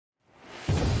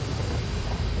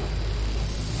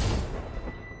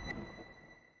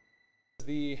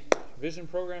the Vision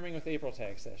Programming with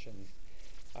AprilTags session.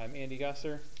 I'm Andy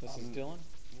Gusser. This is Dylan.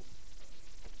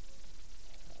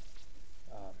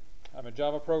 I'm a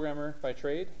Java programmer by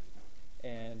trade,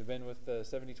 and I've been with the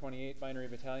 7028 Binary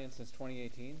Battalion since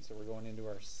 2018, so we're going into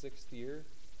our 6th year,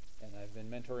 and I've been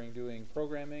mentoring doing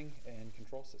programming and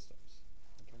control systems.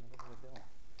 I'll turn it over to Dylan.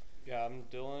 Yeah, I'm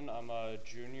Dylan. I'm a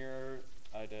junior.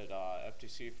 I did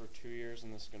FTC for 2 years,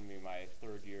 and this is going to be my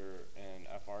 3rd year in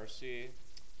FRC.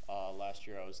 Last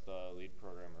year I was the lead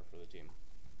programmer for the team.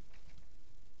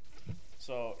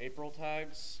 So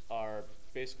AprilTags are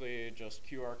basically just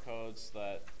QR codes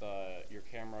that your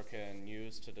camera can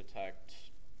use to detect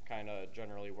kind of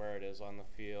generally where it is on the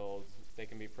field. They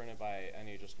can be printed by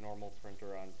any just normal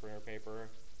printer on printer paper,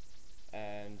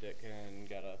 and it can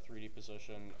get a 3D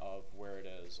position of where it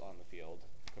is on the field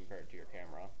compared to your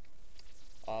camera.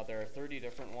 There are 30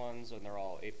 different ones, and they're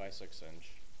all 8x6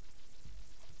 inch.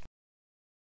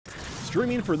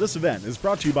 Streaming for this event is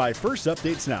brought to you by First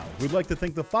Updates Now. We'd like to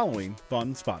thank the following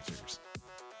fun sponsors.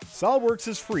 SOLIDWORKS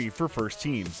is free for first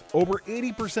teams. Over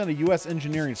 80% of U.S.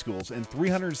 engineering schools and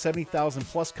 370,000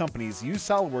 plus companies use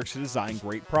SOLIDWORKS to design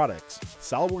great products.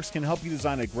 SOLIDWORKS can help you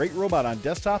design a great robot on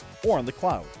desktop or on the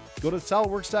cloud. Go to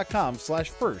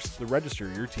solidworks.com/first to register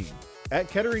your team. At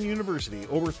Kettering University,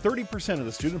 over 30% of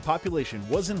the student population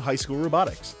was in high school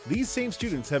robotics. These same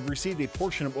students have received a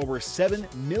portion of over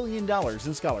 $7 million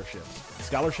in scholarships.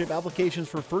 Scholarship applications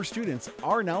for FIRST students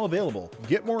are now available.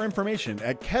 Get more information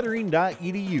at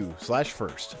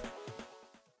kettering.edu/first.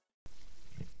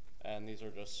 And these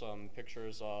are just some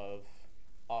pictures off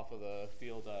of the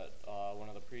field at one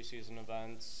of the preseason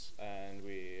events, and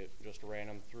we just ran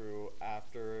them through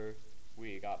after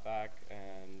we got back,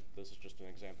 and this is just an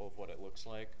example of what it looks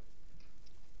like.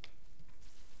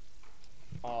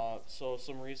 So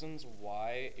some reasons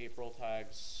why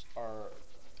AprilTags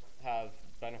have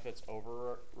benefits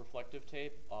over reflective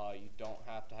tape. You don't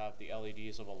have to have the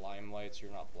LEDs of a limelight, so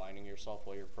you're not blinding yourself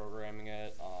while you're programming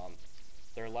it.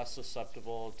 They're less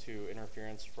susceptible to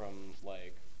interference from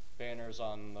like banners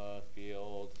on the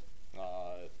field,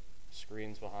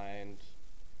 screens behind,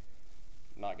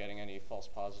 not getting any false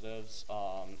positives.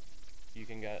 You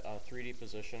can get a 3D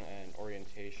position and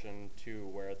orientation to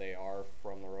where they are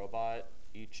from the robot.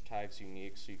 Each tag's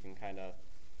unique, so you can kind of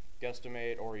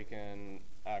guesstimate, or you can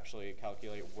actually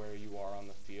calculate where you are on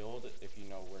the field if you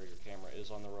know where your camera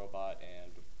is on the robot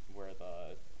and where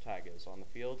the tag is on the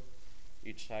field.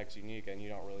 Each tag's unique, and you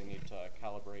don't really need to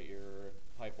calibrate your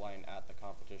pipeline at the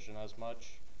competition as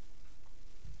much.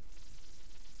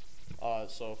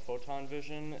 So Photon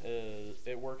Vision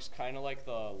it works kind of like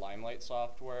the Limelight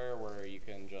software, where you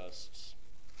can just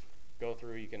go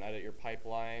through, you can edit your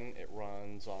pipeline. It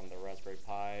runs on the Raspberry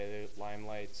Pi,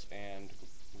 Limelights, and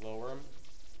Glowworm.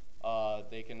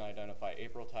 They can identify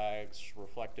AprilTags,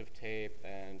 reflective tape,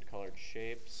 and colored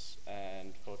shapes,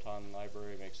 and Photon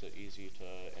Library makes it easy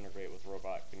to integrate with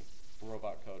robot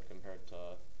code compared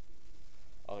to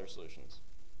other solutions.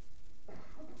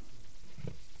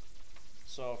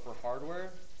 So for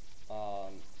hardware,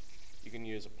 you can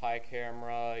use a Pi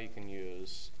camera, you can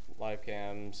use live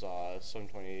cams,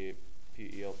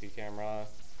 720p ELP camera.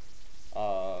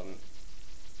 For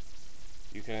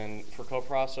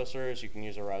coprocessors, you can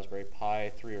use a Raspberry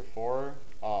Pi 3 or 4,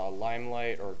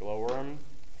 Limelight or Glowworm.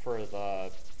 For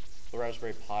the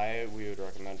Raspberry Pi, we would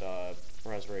recommend a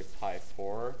Raspberry Pi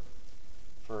 4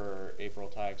 for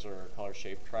AprilTags or color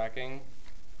shape tracking.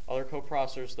 Other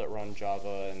coprocessors that run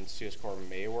Java and CS Core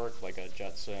may work, like a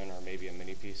Jetson or maybe a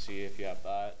mini PC if you have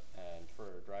that. And for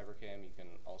driver cam, you can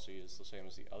also use the same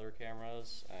as the other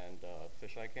cameras and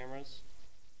fisheye cameras.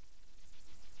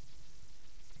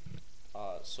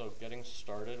 So getting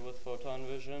started with Photon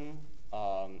Vision,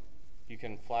 you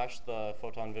can flash the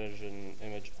Photon Vision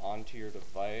image onto your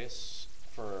device.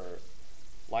 For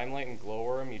Limelight and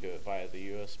Glowworm, you do it via the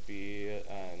USB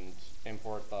and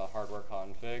import the hardware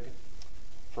config.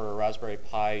 For Raspberry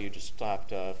Pi, you just have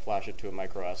to flash it to a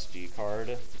micro SD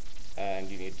card, and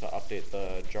you need to update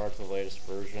the jar to the latest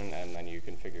version, and then you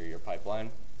configure your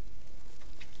pipeline.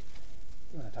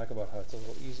 You want to talk about how it's a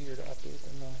little easier to update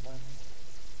than the Limelight?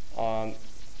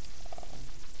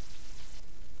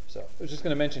 So I was just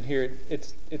going to mention here,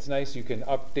 it's nice you can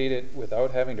update it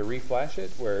without having to reflash it,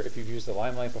 where if you've used the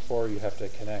Limelight before, you have to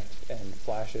connect and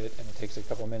flash it, and it takes a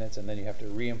couple minutes, and then you have to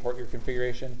re-import your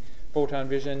configuration. Photon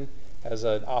Vision has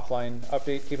an offline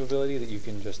update capability that you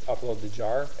can just upload the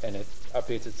jar, and it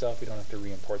updates itself. You don't have to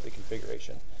re-import the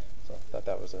configuration. So I thought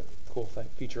that was a cool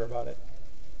feature about it.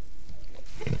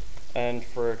 And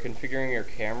for configuring your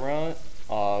camera,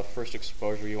 First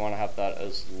exposure, you want to have that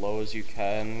as low as you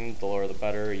can. The lower the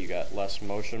better. You get less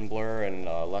motion blur and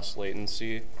less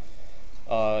latency.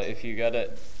 If you get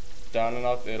it down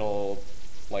enough, it'll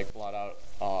like blot out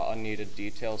unneeded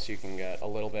details, so you can get a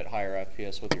little bit higher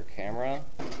FPS with your camera.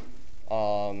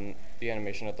 The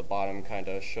animation at the bottom kind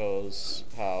of shows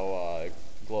how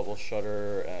global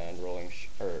shutter and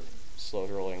slow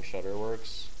rolling shutter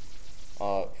works.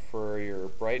 For your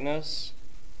brightness,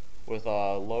 with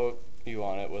you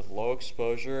want it with low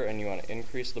exposure, and you want to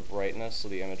increase the brightness so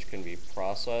the image can be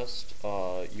processed.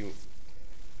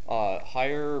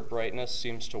 Higher brightness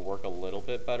seems to work a little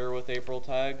bit better with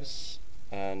AprilTags,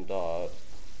 and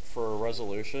for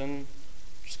resolution,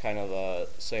 just kind of the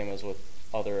same as with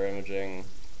other imaging.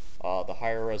 The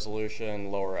higher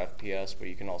resolution, lower FPS, but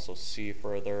you can also see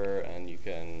further and you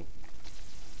can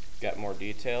get more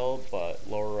detail, but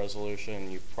lower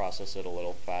resolution, you process it a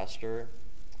little faster.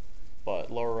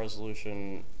 But lower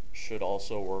resolution should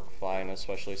also work fine,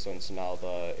 especially since now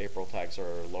the AprilTags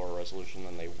are lower resolution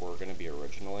than they were going to be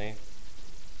originally.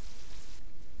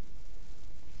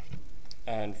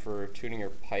 And for tuning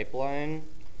your pipeline,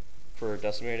 for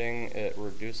decimating, it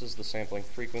reduces the sampling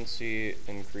frequency.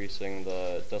 Increasing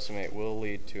the decimate will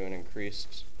lead to an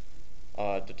increased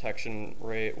detection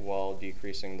rate while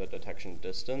decreasing the detection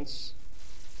distance.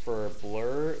 For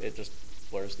blur, it just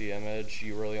blurs the image.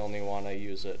 You really only want to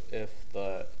use it if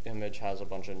the image has a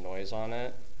bunch of noise on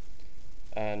it.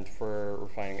 And for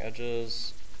refining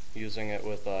edges, using it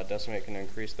with decimate can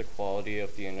increase the quality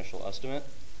of the initial estimate.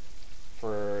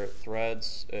 For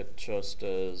threads, it just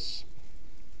is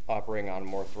operating on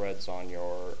more threads on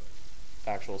your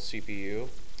actual CPU.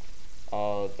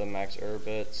 The max error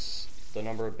bits, the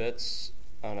number of bits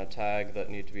on a tag that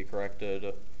need to be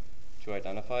corrected to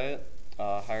identify it.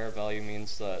 Higher value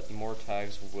means that more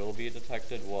tags will be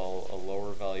detected, while a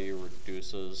lower value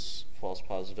reduces false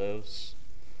positives.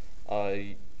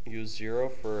 Use 0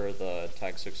 for the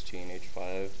tag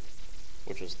 16H5,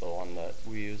 which is the one that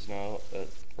we use now,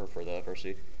 or for the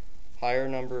FRC. Higher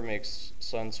number makes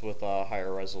sense with a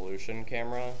higher resolution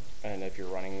camera, and if you're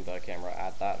running the camera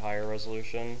at that higher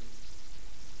resolution.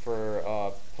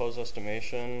 For pose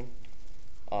estimation,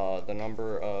 the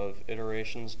number of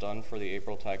iterations done for the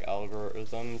AprilTag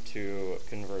algorithm to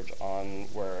converge on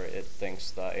where it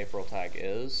thinks the AprilTag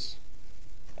is.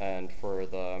 And for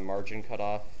the margin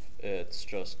cutoff, it's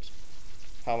just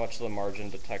how much the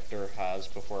margin detector has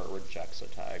before it rejects a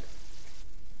tag.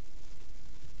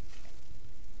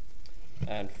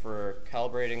 And for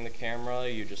calibrating the camera,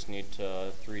 you just need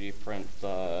to 3D print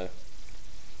the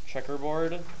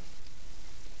checkerboard.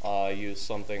 Use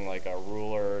something like a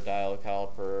ruler, dial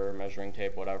caliper, measuring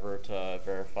tape, whatever, to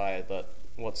verify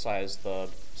what size the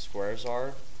squares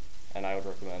are. And I would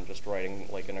recommend just writing,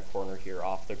 like in a corner here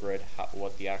off the grid,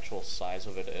 what the actual size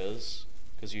of it is,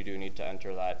 because you do need to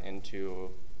enter that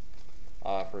into,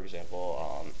 for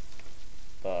example,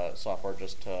 the software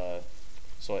just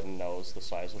so it knows the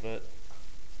size of it.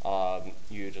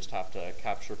 You just have to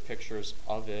capture pictures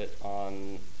of it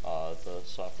on the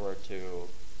software to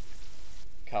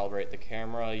calibrate the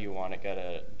camera. You want to get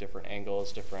at different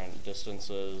angles, different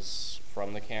distances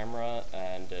from the camera,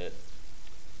 and it's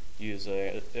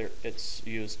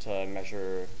used to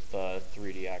measure the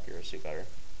 3D accuracy better.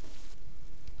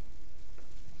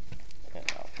 And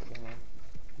now for the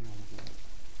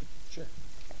Sure.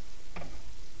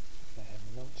 I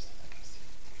have notes.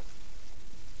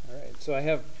 Alright, so I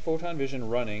have Photon Vision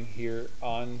running here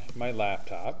on my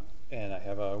laptop, and I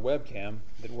have a webcam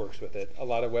that works with it. A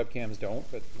lot of webcams don't,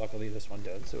 but luckily this one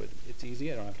does, so it's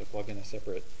easy. I don't have to plug in a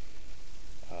separate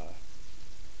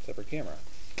camera.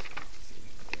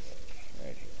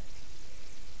 Right here.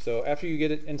 So after you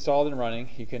get it installed and running,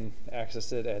 you can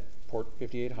access it at port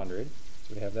 5800.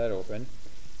 So we have that open.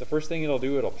 The first thing it'll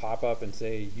do, it'll pop up and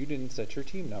say, you didn't set your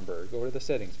team number. Go to the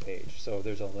settings page. So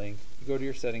there's a link. You go to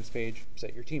your settings page,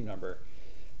 set your team number.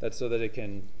 That's so that it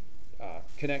can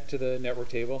connect to the network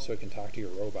table, so it can talk to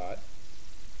your robot.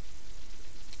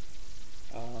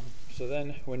 So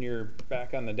then when you're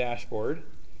back on the dashboard,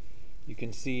 you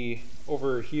can see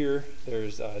over here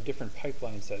there's different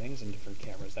pipeline settings and different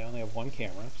cameras. I only have one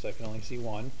camera, so I can only see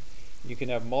one. You can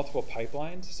have multiple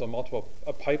pipelines. So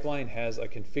a pipeline has a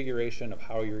configuration of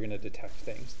how you're going to detect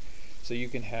things. So you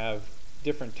can have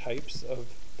different types of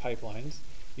pipelines.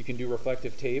 You can do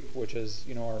reflective tape, which is,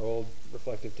 you know, our old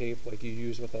reflective tape like you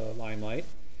use with a limelight.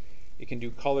 You can do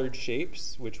colored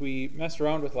shapes, which we messed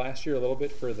around with last year a little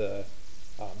bit for the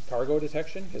cargo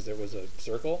detection, because there was a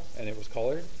circle and it was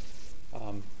colored.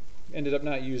 Ended up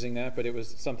not using that, but it was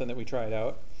something that we tried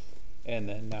out. And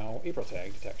then now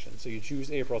AprilTag detection. So you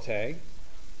choose AprilTag,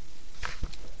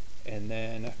 And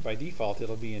then by default,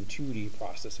 it'll be in 2D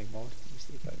processing mode. Let me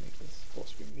see if I make this full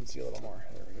screen. You can see a little more.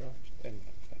 There we go. And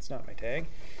that's not my tag.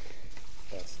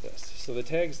 That's this. So the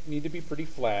tags need to be pretty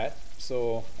flat.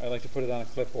 So I like to put it on a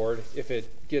clipboard. If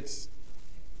it gets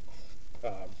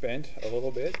bent a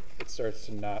little bit, it starts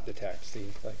to not detect. See,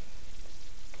 like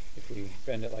if we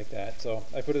bend it like that. So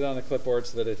I put it on the clipboard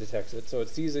so that it detects it. So it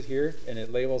sees it here and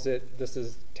it labels it. This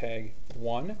is tag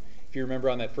 1. If you remember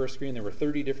on that first screen, there were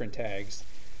 30 different tags.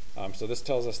 So this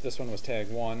tells us this one was tag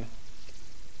 1.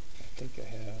 I think I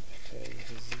have tag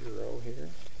 0 here.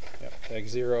 Yep, tag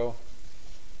 0.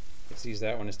 It sees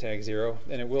that one as tag 0,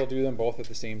 and it will do them both at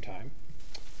the same time.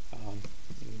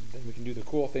 Then we can do the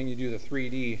cool thing, you do the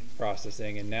 3D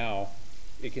processing, and now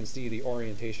it can see the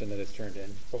orientation that it's turned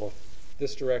in, both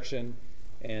this direction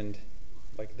and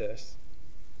like this.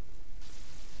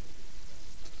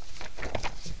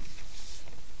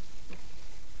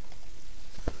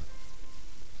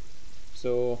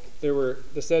 So there were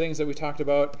the settings that we talked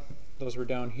about, those were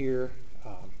down here.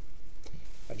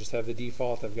 I just have the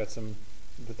default. I've got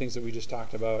the things that we just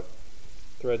talked about,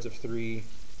 threads of 3.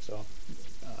 So,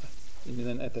 and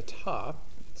then at the top,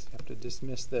 I have to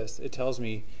dismiss this. It tells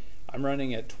me I'm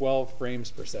running at 12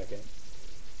 frames per second.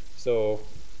 So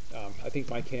I think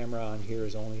my camera on here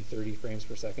is only 30 frames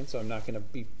per second, so I'm not going to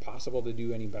be possible to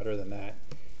do any better than that.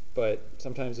 But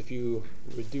sometimes if you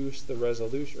reduce the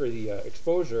resolution or the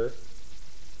exposure,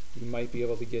 you might be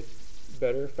able to get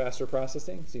better, faster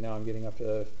processing. See, now I'm getting up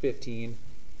to 15.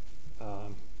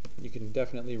 You can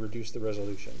definitely reduce the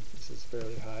resolution. This is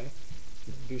fairly high.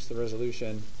 Reduce the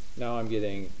resolution. Now I'm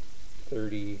getting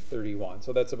 30, 31.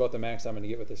 So that's about the max I'm going to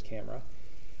get with this camera.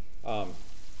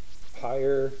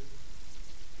 Higher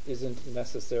isn't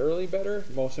necessarily better.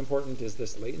 Most important is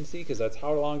this latency, because that's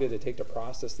how long did it take to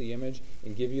process the image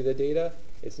and give you the data.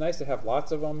 It's nice to have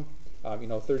lots of them,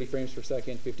 30 frames per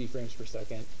second, 50 frames per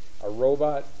second. A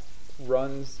robot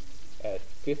runs at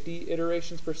 50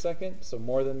 iterations per second, so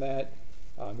more than that,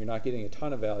 you're not getting a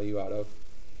ton of value out of.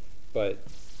 But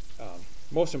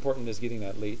most important is getting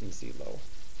that latency low.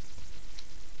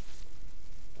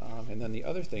 And then the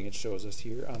other thing it shows us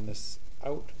here on this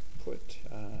output,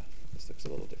 this looks a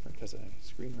little different because of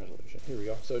screen resolution. Here we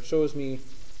go. So it shows me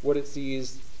what it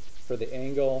sees for the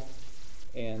angle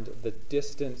and the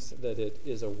distance that it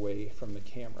is away from the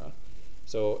camera.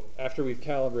 So after we've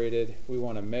calibrated, we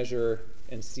want to measure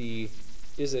and see,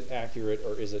 is it accurate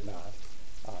or is it not?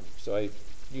 So I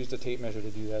used a tape measure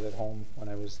to do that at home when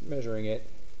I was measuring it.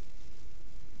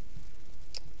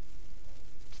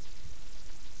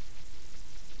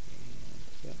 And,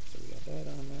 yeah, so we got that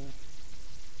on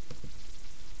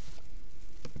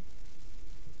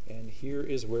there. And here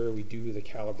is where we do the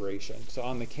calibration. So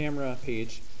on the camera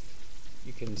page,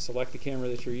 you can select the camera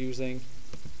that you're using,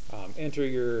 enter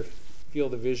your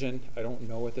field of vision. I don't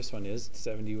know what this one is.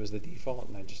 70 was the default,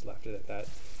 and I just left it at that.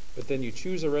 But then you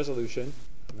choose a resolution.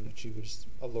 I'm going to choose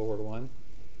a lower one,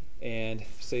 and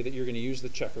say that you're going to use the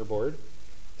checkerboard.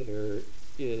 There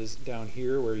is down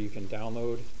here where you can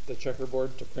download the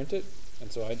checkerboard to print it. And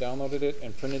so I downloaded it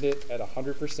and printed it at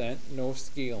 100%, no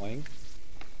scaling,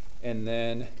 and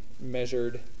then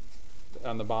measured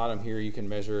on the bottom here. You can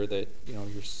measure that your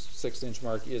 6-inch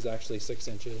mark is actually 6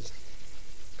 inches.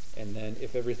 And then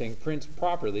if everything prints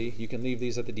properly, you can leave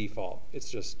these at the default.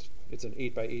 It's an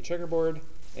 8x8 checkerboard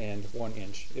and 1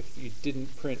 inch. If you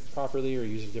didn't print properly or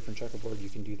use a different checkerboard, you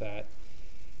can do that.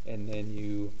 And then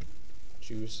you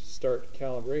choose start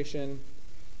calibration,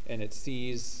 and it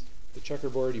sees the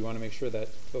checkerboard. You want to make sure that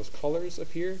those colors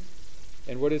appear.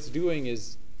 And what it's doing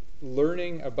is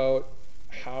learning about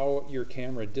how your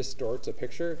camera distorts a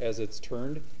picture as it's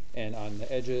turned and on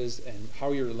the edges, and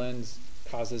how your lens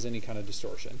causes any kind of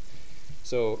distortion.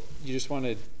 So you just want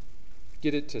to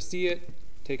get it to see it,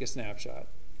 take a snapshot,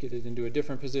 get it into a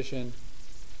different position,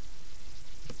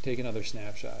 take another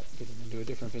snapshot, get it into a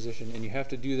different position, and you have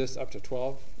to do this up to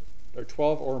 12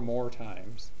 or more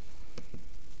times,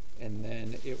 and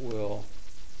then it will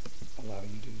allow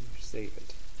you to save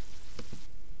it.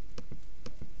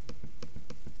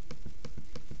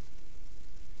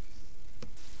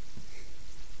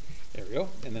 There we go,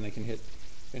 and then I can hit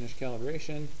finish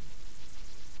calibration,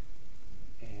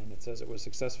 and it says it was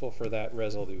successful for that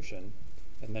resolution,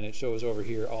 and then it shows over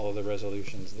here all of the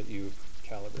resolutions that you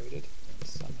calibrated. And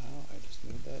somehow I just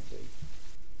made that big.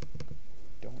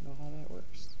 Don't know how that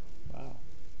works. Wow.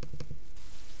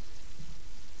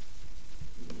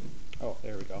 Oh,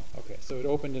 there we go. Okay, so it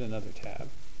opened in another tab.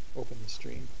 Open the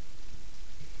stream.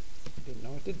 Didn't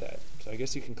know it did that. So I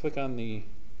guess you can click on the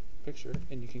picture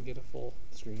and you can get a full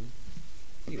screen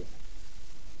view.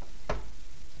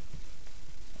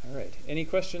 All right. Any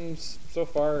questions so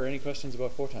far, or any questions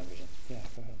about photon vision? Yeah,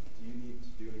 go ahead. Do you need to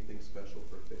do anything special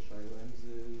for fisheye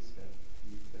lenses?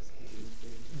 Have you tested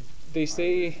anything? They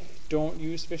say don't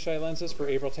use fisheye lenses for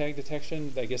AprilTag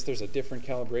detection. I guess there's a different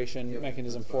calibration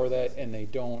mechanism for that, and they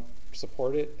don't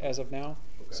support it as of now.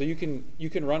 Okay. So you can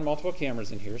run multiple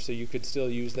cameras in here, so you could still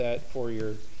use that for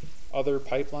your other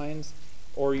pipelines,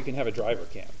 or you can have a driver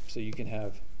cam. So you can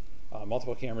have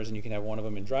multiple cameras, and you can have one of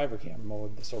them in driver cam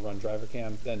mode. This will run driver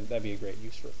cam. Then that'd be a great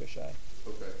use for a fisheye.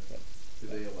 Okay. Yep. Do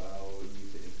they allow you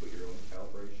to input your own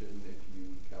calibration if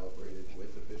you calibrated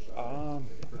with a fisheye?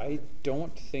 I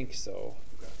don't think so.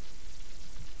 Okay.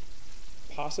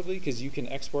 Possibly, because you can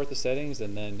export the settings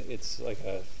and then it's like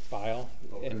a file,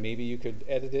 Okay. and maybe you could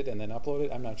edit it and then upload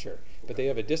it. I'm not sure. But they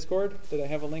have a Discord that I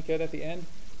have a link at the end,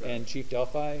 Okay. and Chief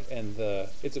Delphi, and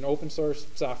it's an open source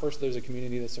software, so there's a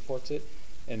community that supports it,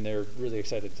 and they're really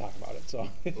excited to talk about it. So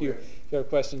if you have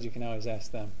questions, you can always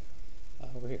ask them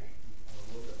over here.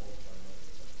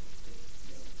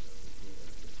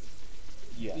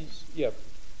 Yes. Yep.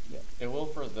 It will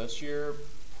for this year,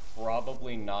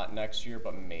 probably not next year,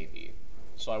 but maybe.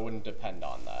 So I wouldn't depend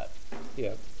on that.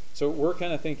 Yeah. So we're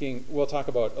kind of thinking, we'll talk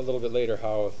about a little bit later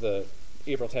how the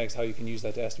AprilTags, how you can use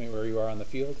that to estimate where you are on the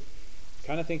field.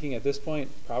 Kind of thinking at this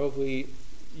point, probably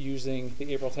using the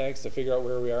AprilTags to figure out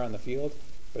where we are on the field,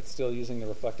 but still using the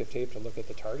reflective tape to look at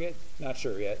the target. Not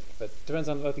sure yet, but depends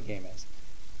on what the game is.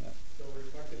 Yeah. So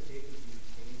reflective tape is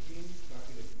changing, it's not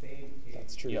be the same tape.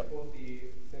 That's true. Yep. It's supposed to be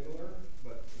similar,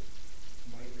 but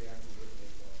it might react differently.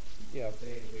 So Yeah.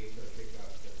 say weights are picked up,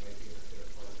 that might be in a fair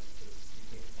part, because you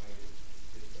can't find it,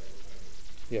 just try to find it.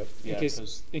 Yep. Yeah, In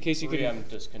case you 3M couldn't,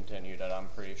 discontinued it, I'm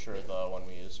pretty sure the one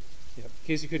we use. yep. In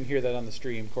case you couldn't hear that on the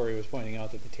stream, Corey was pointing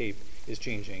out that the tape is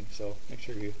changing, so make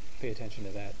sure you pay attention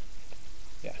to that.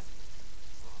 Yeah.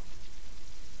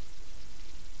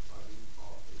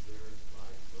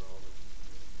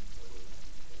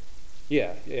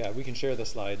 Yeah, we can share the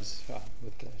slides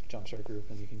with the Jumpstart group,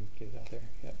 and you can get it out there.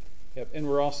 Yep, yep. And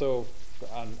we're also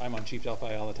I'm on Chief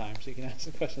Delphi all the time, so you can ask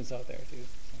some questions out there too.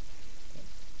 So,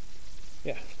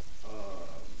 yeah.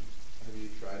 Have you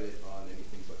tried it on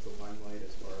anything but the limelight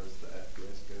as far as the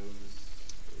FPS goes?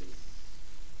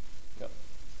 Yep.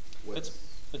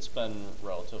 It's been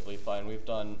relatively fine. We've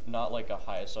done not like a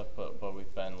high stuff, but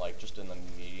we've been like just in the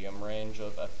medium range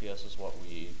of FPS is what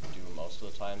we do most of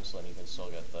the time, so then you can still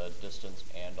get the distance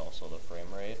and also the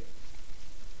frame rate.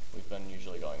 We've been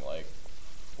usually going like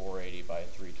 480 by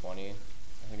 320, I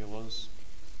think it was.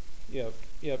 Yep,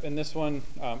 yep. And this one,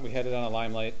 we had it on a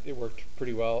Limelight. It worked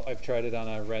pretty well. I've tried it on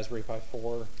a Raspberry Pi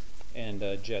 4 and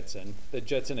a Jetson. The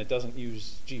Jetson, it doesn't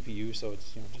use GPU, so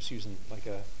it's just using like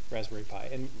a Raspberry Pi.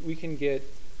 And we can get,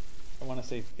 I want to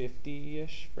say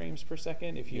 50-ish frames per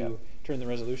second if you turn the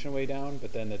resolution way down,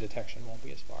 but then the detection won't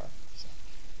be as far. So,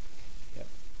 yep.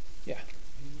 Yeah.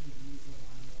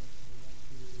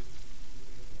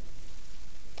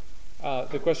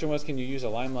 The question was, can you use a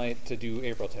Limelight to do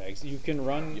AprilTags? You can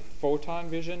run photon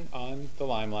vision on the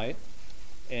Limelight,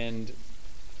 and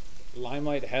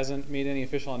Limelight hasn't made any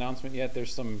official announcement yet.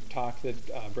 There's some talk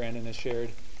that Brandon has shared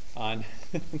on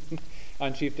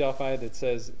on Chief Delphi that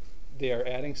says they are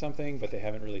adding something, but they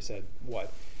haven't really said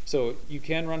what. So you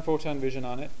can run photon vision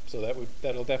on it, so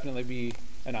that'll definitely be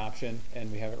an option,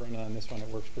 and we have it running on this one. It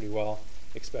works pretty well.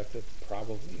 Expect that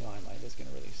probably Limelight is going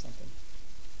to release something.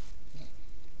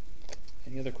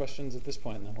 Any other questions at this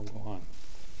point, and then we'll go on.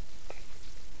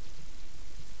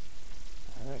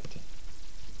 All right.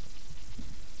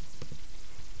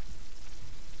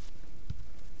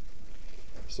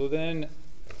 So then,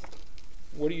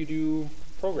 what do you do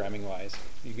programming-wise?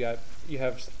 You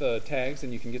have the tags,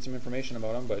 and you can get some information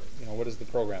about them, but what does the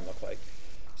program look like?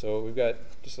 So we've got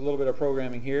just a little bit of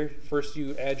programming here. First,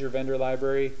 you add your vendor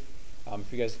library.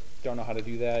 If you guys don't know how to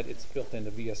do that, it's built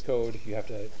into VS Code. You have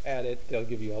to add it. They'll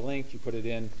give you a link. You put it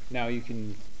in. Now you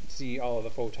can see all of the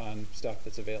photon stuff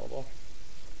that's available.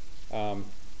 So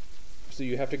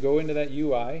you have to go into that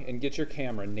UI and get your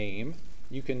camera name.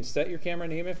 You can set your camera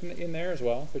name in there as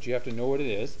well, but you have to know what it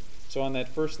is. So on that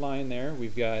first line there,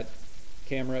 we've got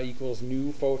camera equals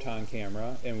new photon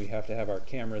camera, and we have to have our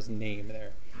camera's name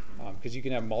there. Because you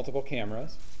can have multiple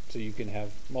cameras, so you can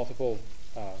have multiple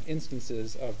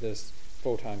instances of this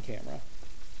photon camera.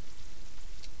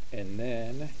 And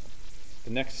then the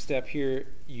next step here,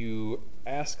 you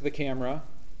ask the camera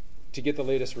to get the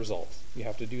latest results. You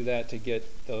have to do that to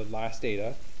get the last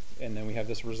data, and then we have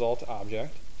this result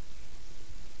object.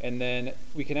 And then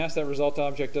we can ask that result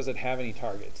object, does it have any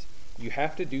targets? You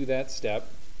have to do that step.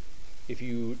 If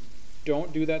you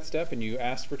don't do that step and you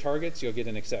ask for targets, you'll get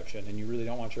an exception, and you really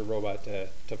don't want your robot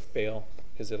to fail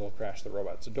because it'll crash the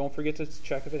robot. So don't forget to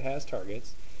check if it has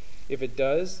targets. If it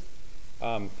does,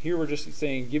 here we're just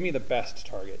saying, give me the best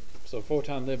target. So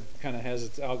PhotonLib kind of has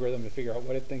its algorithm to figure out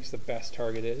what it thinks the best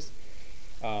target is.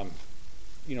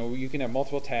 You know, you can have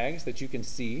multiple tags that you can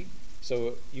see.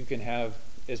 So you can have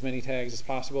as many tags as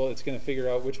possible. It's going to figure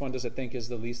out which one does it think is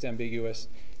the least ambiguous,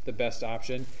 the best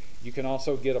option. You can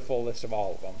also get a full list of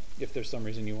all of them if there's some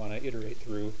reason you want to iterate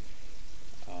through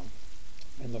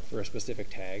and look for a specific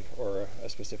tag or a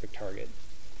specific target.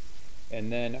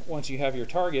 And then once you have your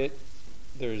target,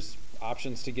 there's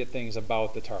options to get things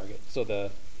about the target. So the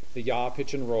yaw,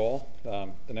 pitch, and roll.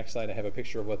 The next slide I have a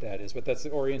picture of what that is, but that's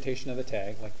the orientation of the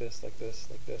tag, like this, like this,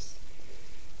 like this.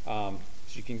 So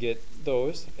you can get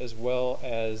those, as well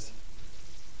as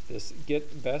this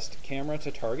get best camera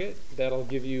to target. That'll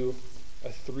give you a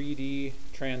 3D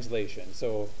translation.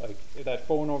 So like that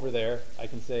phone over there, I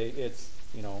can say it's,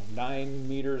 you know, 9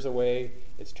 meters away,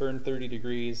 it's turned 30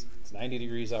 degrees, it's 90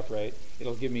 degrees upright.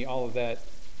 It'll give me all of that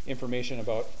information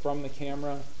about from the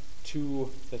camera to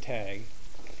the tag.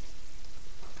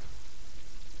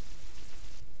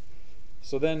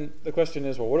 So then the question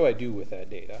is, well, what do I do with that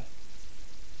data?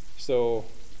 So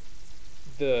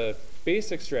the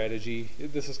basic strategy,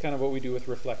 this is kind of what we do with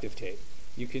reflective tape.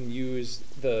 You can use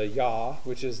the yaw,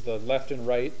 which is the left and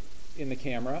right in the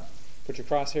camera. Put your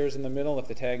crosshairs in the middle. If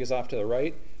the tag is off to the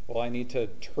right, well, I need to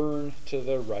turn to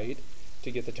the right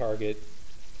to get the target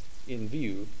in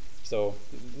view. So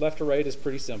left to right is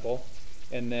pretty simple.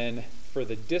 And then for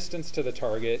the distance to the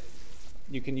target,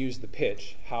 you can use the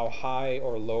pitch. How high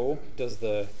or low does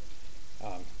the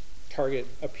target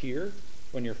appear?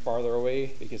 When you're farther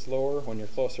away, it gets lower. When you're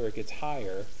closer, it gets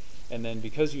higher. And then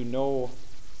because you know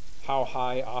how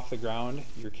high off the ground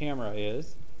your camera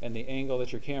is and the angle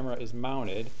that your camera is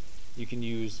mounted, you can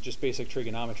use just basic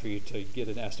trigonometry to get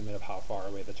an estimate of how far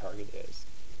away the target is.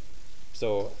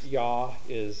 So yaw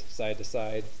is side to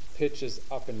side, pitch is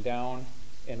up and down,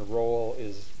 and roll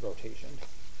is rotation.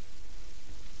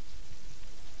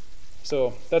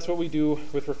 So that's what we do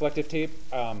with reflective tape.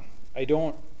 I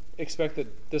don't expect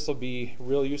that this will be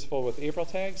real useful with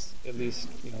AprilTags, at least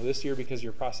this year, because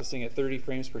you're processing at 30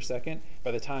 frames per second.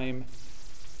 By the time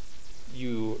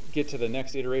you get to the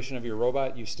next iteration of your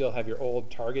robot, you still have your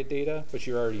old target data, but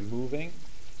you're already moving.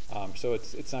 So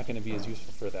it's not going to be as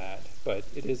useful for that, but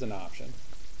it is an option.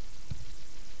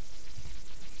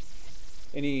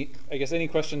 I guess any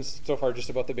questions so far just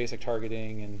about the basic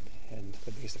targeting and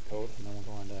the basic code, and then we'll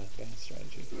go on to advanced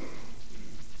strategy.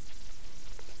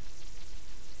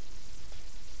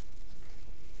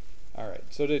 All right,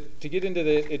 so to get into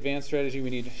the advanced strategy, we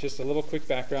need just a little quick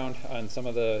background on some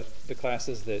of the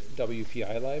classes that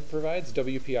WPI Lib provides.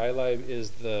 WPI Lib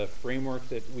is the framework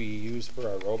that we use for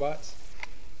our robots.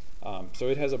 So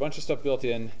it has a bunch of stuff built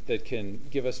in that can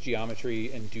give us geometry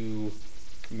and do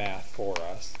math for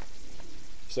us.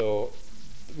 So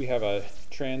we have a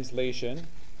translation.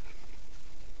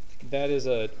 That is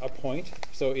a point.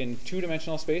 So in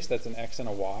two-dimensional space, that's an x and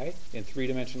a y. In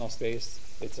three-dimensional space,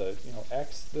 it's a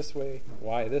x this way,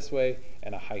 y this way,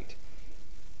 and a height.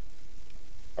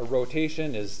 A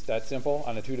rotation is that simple.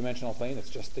 On a two-dimensional plane,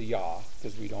 it's just the yaw,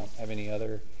 because we don't have any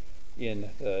other. In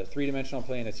the three-dimensional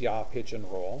plane, it's yaw, pitch, and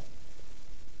roll.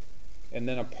 And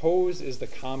then a pose is the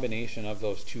combination of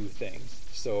those two things.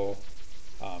 So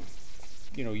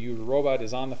your robot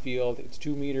is on the field, it's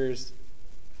 2 meters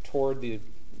toward the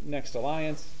next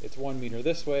alliance, it's 1 meter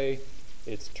this way,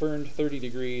 it's turned 30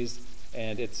 degrees,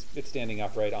 and it's standing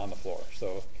upright on the floor.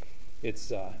 So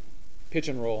it's pitch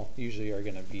and roll usually are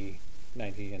going to be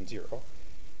 90 and 0.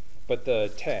 But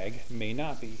the tag may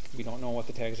not be. We don't know what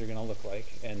the tags are going to look like.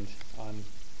 And on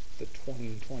the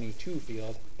 2022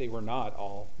 field, they were not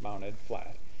all mounted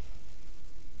flat.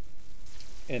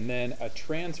 And then a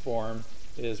transform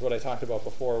is what I talked about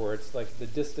before, where it's like the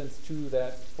distance to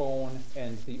that phone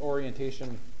and the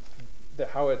orientation,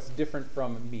 how it's different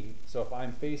from me. So if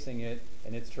I'm facing it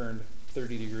and it's turned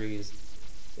 30 degrees,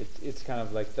 it's kind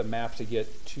of like the map to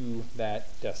get to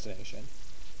that destination.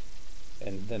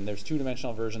 And then there's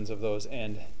two-dimensional versions of those,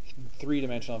 and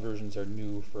three-dimensional versions are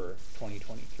new for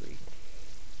 2023.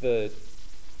 The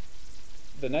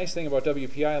nice thing about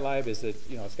WPI Lib is that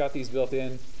it's got these built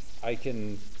in. I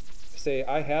can say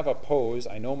I have a pose,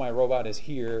 I know my robot is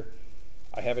here,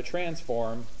 I have a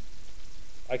transform,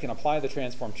 I can apply the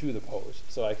transform to the pose.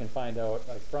 So I can find out,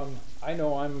 I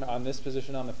know I'm on this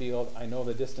position on the field, I know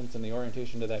the distance and the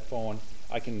orientation to that phone,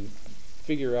 I can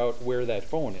figure out where that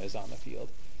phone is on the field.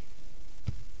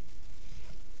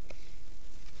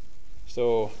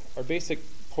 So our basic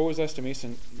pose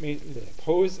estimation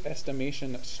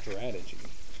strategy.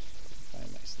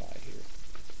 Find my slide here.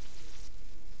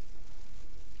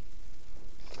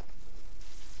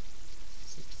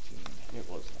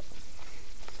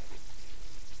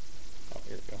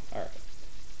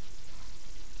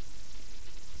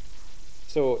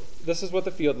 So this is what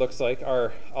the field looks like.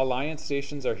 Our alliance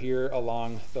stations are here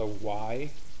along the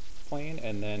Y plane,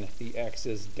 and then the X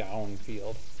is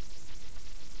downfield.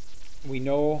 We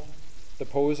know the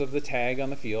pose of the tag on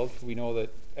the field. We know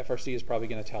that FRC is probably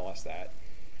going to tell us that.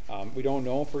 We don't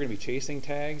know if we're going to be chasing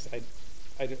tags.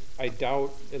 I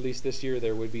doubt, at least this year,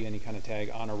 there would be any kind of tag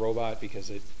on a robot because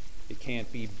it can't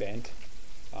be bent.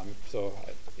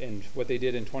 And what they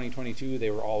did in 2022,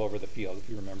 they were all over the field, if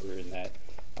you remember in that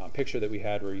picture that we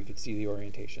had where you could see the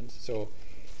orientations. So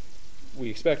we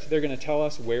expect they're going to tell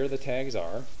us where the tags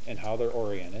are and how they're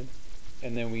oriented,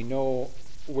 and then we know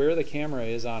where the camera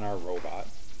is on our robot.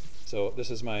 So this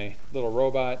is my little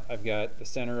robot. I've got the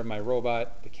center of my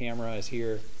robot, the camera is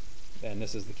here, and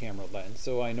this is the camera lens.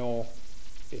 So I know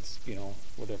it's, you know,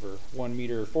 whatever, 1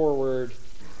 meter forward,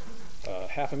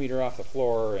 half a meter off the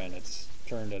floor, and it's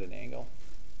turned at an angle.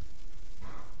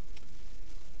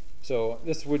 So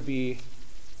this would be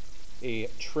a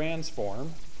transform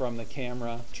from the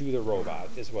camera to the robot,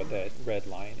 is what that red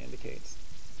line indicates.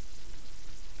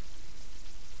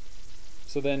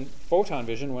 So then photon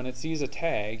vision, when it sees a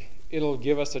tag, it'll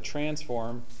give us a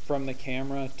transform from the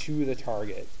camera to the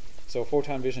target. So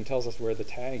photon vision tells us where the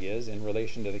tag is in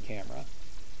relation to the camera.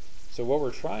 So what we're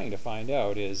trying to find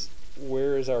out is,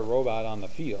 where is our robot on the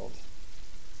field?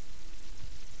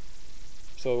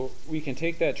 So we can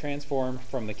take that transform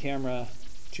from the camera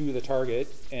to the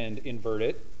target and invert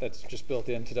it. That's just built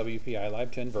into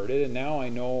WPI-Lib to invert it. And now I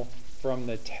know from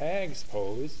the tags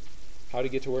pose how to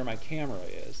get to where my camera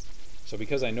is. So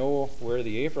because I know where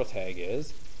the April tag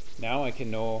is, now I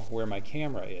can know where my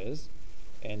camera is.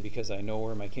 And because I know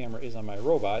where my camera is on my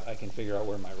robot, I can figure out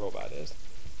where my robot is.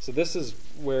 So this is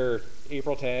where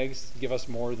April tags give us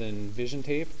more than vision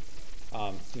tape.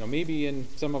 You know, maybe in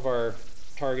some of our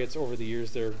targets over the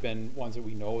years, there have been ones that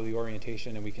we know the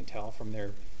orientation and we can tell from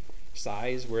their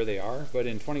size where they are. But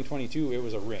in 2022, it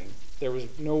was a ring. There was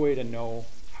no way to know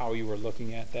how you were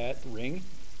looking at that ring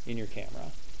in your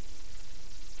camera.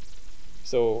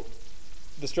 So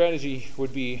the strategy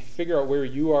would be figure out where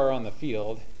you are on the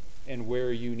field and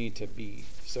where you need to be.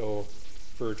 So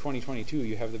for 2022,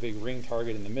 you have the big ring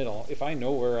target in the middle. If I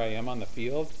know where I am on the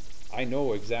field, I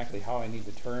know exactly how I need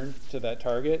to turn to that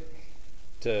target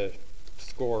to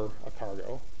score a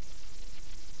cargo.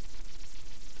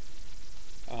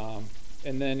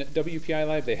 And then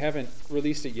WPI-Lib, they haven't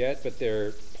released it yet, but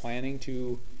they're planning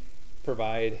to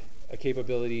provide a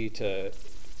capability to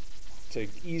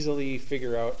easily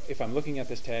figure out, if I'm looking at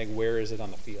this tag, where is it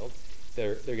on the field?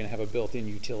 They're going to have a built-in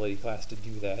utility class to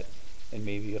do that, and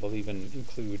maybe it'll even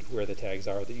include where the tags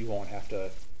are, that you won't have to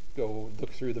go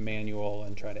look through the manual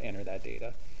and try to enter that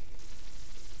data.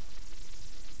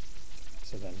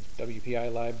 So then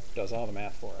WPI-Lib does all the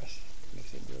math for us.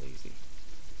 Makes it real easy.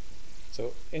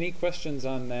 So any questions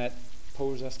on that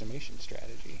pose estimation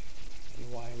strategy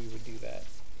and why we would do that?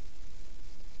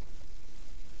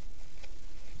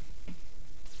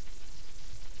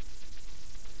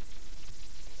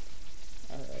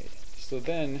 All right, so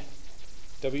then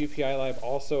WPI-Lib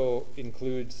also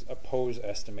includes a pose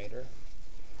estimator.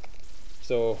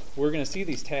 So we're going to see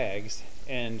these tags,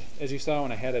 and as you saw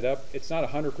when I had it up, it's not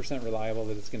 100% reliable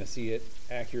that it's going to see it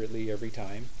accurately every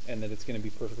time and that it's going to be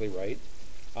perfectly right.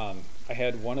 I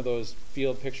had one of those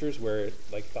field pictures where it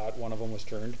thought one of them was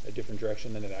turned a different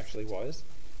direction than it actually was.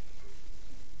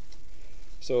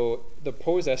 So the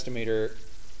pose estimator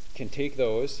can take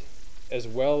those as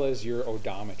well as your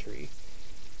odometry.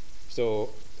 So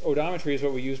odometry is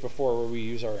what we used before, where we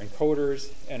use our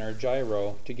encoders and our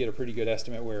gyro to get a pretty good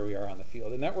estimate where we are on the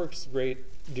field. And that works great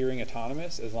during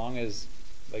autonomous, as long as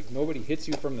nobody hits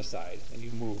you from the side and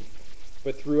you move.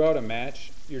 But throughout a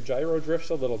match, your gyro drifts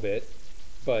a little bit,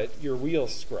 but your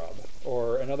wheels scrub,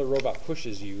 or another robot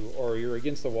pushes you, or you're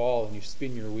against the wall and you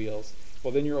spin your wheels.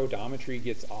 Well, then your odometry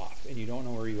gets off and you don't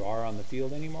know where you are on the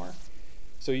field anymore.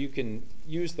 So you can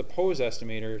use the pose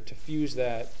estimator to fuse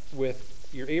that with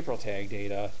your April tag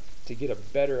data to get a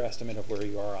better estimate of where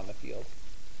you are on the field.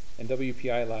 And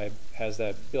WPI-Lib has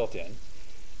that built in.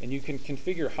 And you can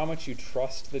configure how much you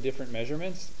trust the different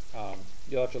measurements.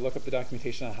 You'll have to look up the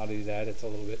documentation on how to do that. It's a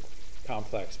little bit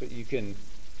complex, but you can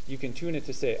tune it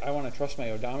to say, I want to trust my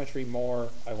odometry more,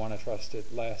 I want to trust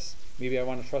it less. Maybe I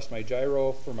want to trust my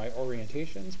gyro for my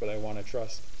orientations, but I want to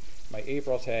trust my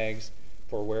April tags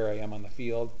for where I am on the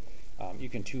field. You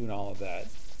can tune all of that.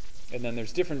 And then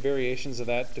there's different variations of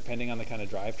that depending on the kind of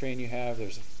drivetrain you have.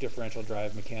 There's differential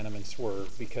drive, mecanum, and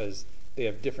swerve, because they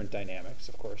have different dynamics,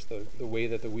 of course. The way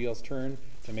that the wheels turn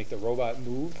to make the robot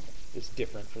move is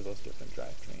different for those different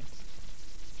drivetrains.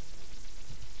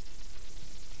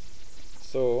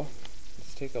 So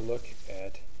let's take a look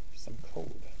at some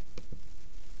code.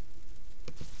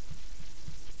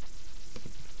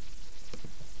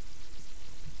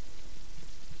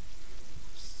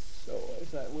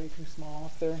 Is that way too small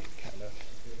up there? Kind of.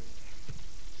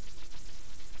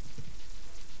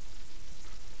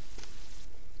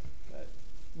 That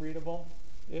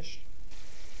readable-ish?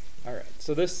 All right,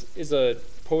 so this is a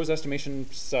pose estimation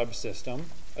subsystem.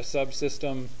 A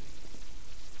subsystem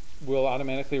will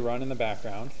automatically run in the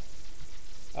background.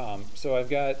 So I've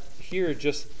got here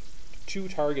just 2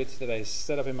 targets that I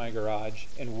set up in my garage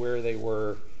and where they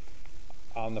were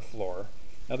on the floor.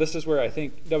 Now this is where I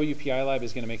think WPI Lab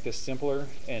is going to make this simpler,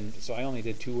 and so I only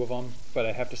did 2 of them, but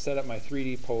I have to set up my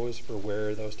 3D pose for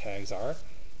where those tags are.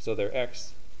 So they're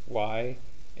X, Y,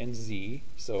 and Z,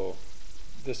 so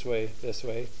this way,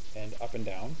 and up and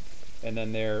down. And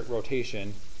then their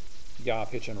rotation, yaw,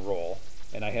 pitch, and roll.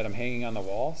 And I had them hanging on the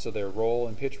wall, so their roll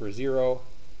and pitch were 0,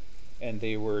 and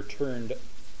they were turned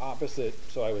opposite,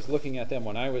 so I was looking at them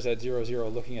when I was at 0, 0,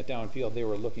 looking at downfield, they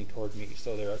were looking toward me,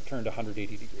 so they're turned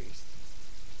 180 degrees.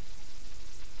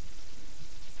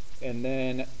 And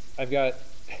then I've got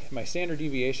my standard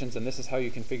deviations, and this is how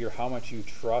you can figure how much you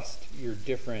trust your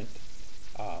different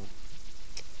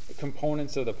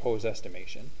components of the pose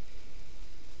estimation.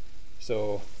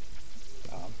 So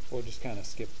we'll just kind of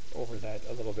skip over that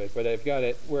a little bit, but I've got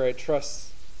it where I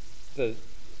trust the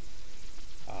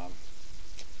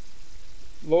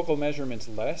local measurements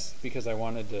less because I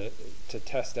wanted to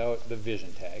test out the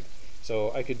vision tag.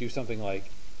 So I could do something like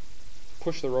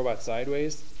push the robot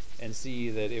sideways and see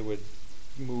that it would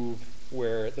move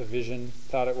where the vision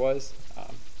thought it was,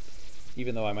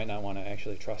 even though I might not want to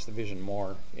actually trust the vision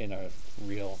more in a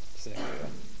real scenario.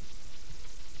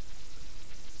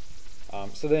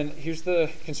 So then here's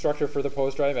the constructor for the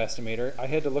pose drive estimator. I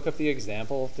had to look up the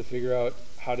example to figure out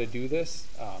how to do this.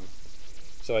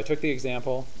 So I took the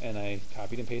example and I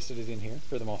copied and pasted it in here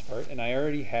for the most part, and I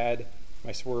already had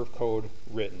my swerve code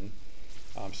written.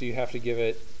 So you have to give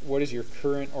it, what is your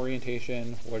current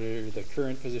orientation, what are the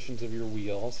current positions of your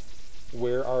wheels,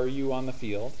 where are you on the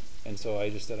field, and so I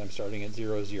just said I'm starting at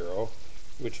 0, 0,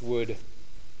 which would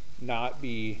not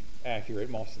be accurate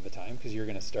most of the time because you're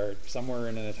going to start somewhere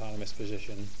in an autonomous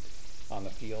position on the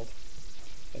field,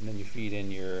 and then you feed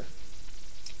in your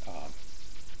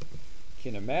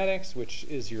kinematics, which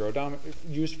is your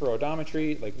used for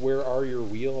odometry, like where are your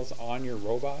wheels on your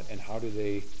robot and how do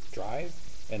they drive,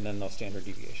 and then those standard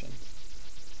deviations.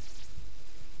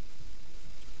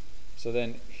 So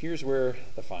then here's where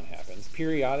the fun happens.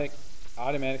 Periodic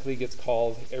automatically gets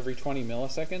called every 20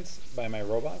 milliseconds by my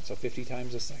robot, so 50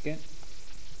 times a second.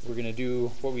 We're going to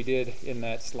do what we did in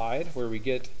that slide where we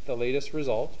get the latest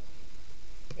result,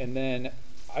 and then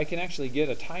I can actually get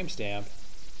a timestamp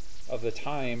of the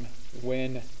time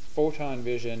when Photon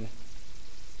Vision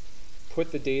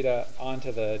put the data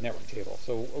onto the network table.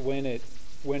 So when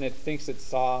it thinks it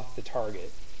saw the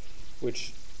target,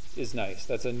 which is nice.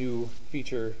 That's a new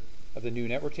feature of the new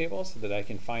network table so that I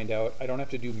can find out. I don't have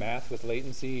to do math with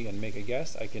latency and make a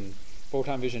guess.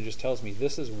 Photon Vision just tells me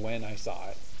this is when I saw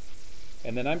it.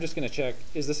 And then I'm just going to check,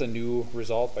 is this a new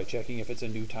result, by checking if it's a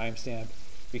new timestamp.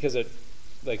 Because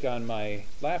like on my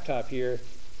laptop here,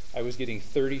 I was getting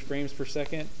 30 frames per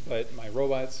second, but my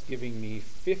robot's giving me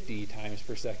 50 times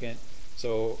per second.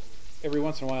 So every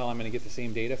once in a while I'm going to get the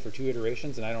same data for 2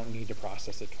 iterations and I don't need to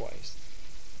process it twice.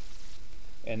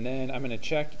 And then I'm going to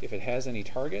check if it has any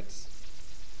targets.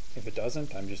 If it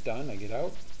doesn't, I'm just done, I get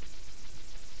out.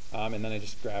 And then I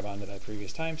just grab onto that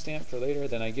previous timestamp for later.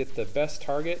 Then I get the best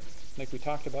target, like we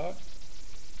talked about.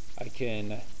 I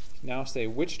can now say,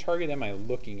 which target am I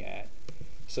looking at?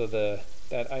 So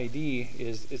that ID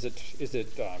is it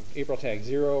AprilTag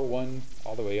 0, 1,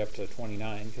 all the way up to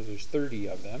 29, because there's 30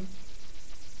 of them.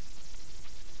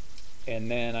 And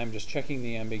then I'm just checking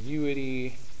the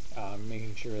ambiguity,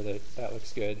 making sure that that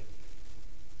looks good,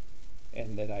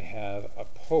 and that I have a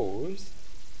pose.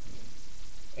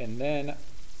 And then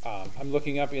I'm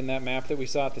looking up in that map that we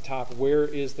saw at the top, where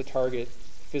is the target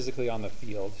physically on the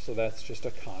field? So that's just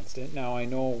a constant. Now I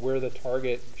know where the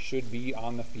target should be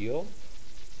on the field.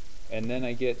 And then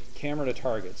I get camera to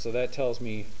target. So that tells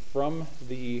me from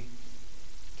the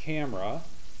camera,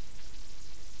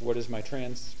 what is my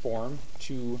transform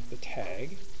to the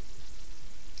tag.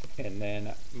 And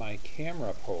then my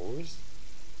camera pose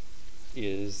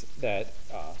is that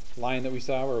line that we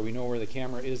saw where we know where the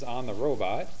camera is on the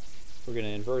robot. We're going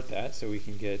to invert that so we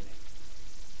can get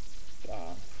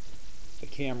the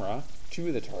camera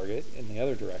to the target in the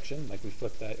other direction, like we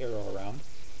flip that arrow around.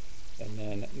 And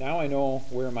then now I know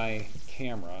where my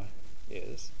camera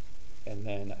is, and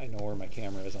then I know where my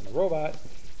camera is on the robot.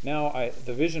 Now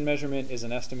the vision measurement is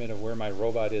an estimate of where my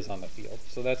robot is on the field.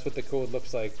 So that's what the code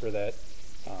looks like for that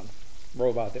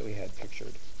robot that we had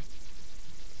pictured.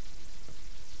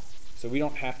 So we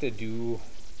don't have to do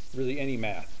really any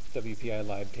math. WPI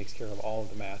Lib takes care of all of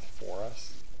the math for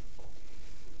us.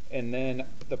 And then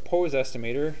the pose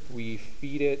estimator, we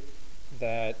feed it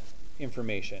that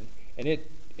information. And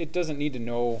it doesn't need to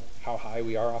know how high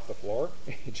we are off the floor.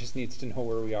 It just needs to know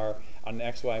where we are on the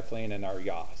XY plane and our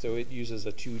yaw. So it uses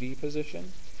a 2D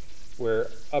position, where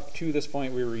up to this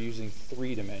point we were using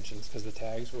 3 dimensions because the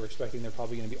tags we're expecting they're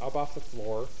probably going to be up off the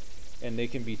floor and they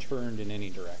can be turned in any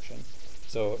direction.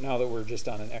 So now that we're just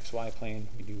on an XY plane,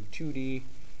 we do 2D,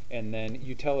 and then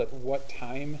you tell it what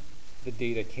time the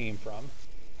data came from.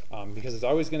 Because it's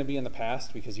always going to be in the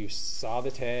past because you saw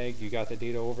the tag, you got the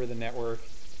data over the network,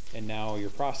 and now you're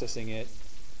processing it.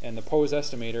 And the pose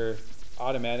estimator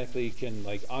automatically can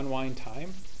like unwind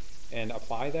time and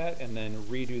apply that and then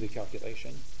redo the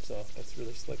calculation. So that's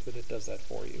really slick that it does that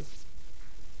for you.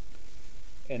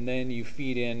 And then you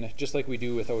feed in, just like we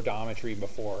do with odometry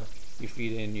before, you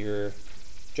feed in your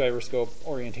gyroscope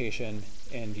orientation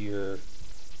and your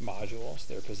modules,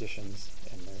 their positions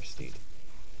and their state.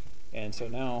 And so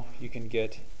now you can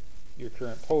get your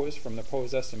current pose from the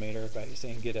pose estimator by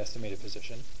saying get estimated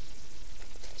position.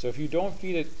 So if you don't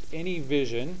feed it any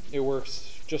vision, it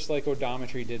works just like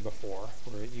odometry did before,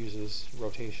 where it uses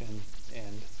rotation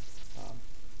and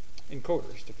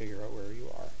encoders to figure out where you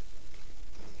are.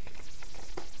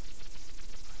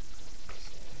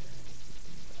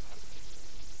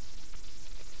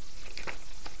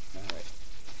 All right.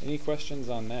 Any questions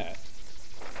on that?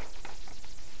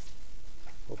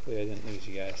 Hopefully I didn't lose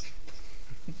you guys.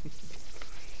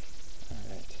 All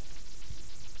right.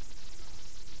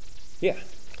 Yeah.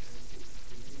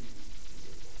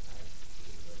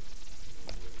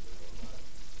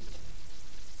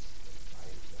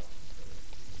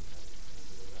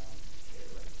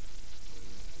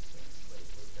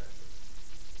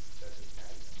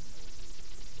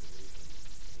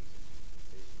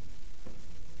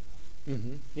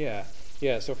 Yeah.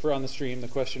 Yeah, so for on the stream, the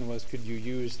question was, could you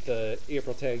use the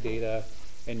AprilTag data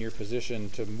and your position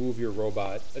to move your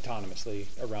robot autonomously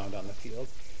around on the field?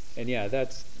 And yeah,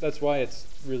 that's why it's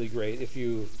really great. If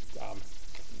you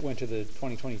went to the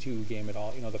 2022 game at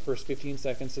all, you know, the first 15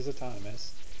 seconds is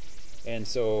autonomous. And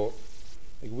so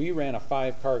like, we ran a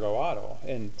 5 cargo auto,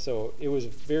 and so it was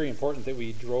very important that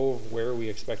we drove where we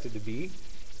expected to be,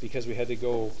 because we had to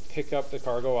go pick up the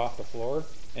cargo off the floor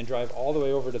and drive all the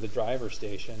way over to the driver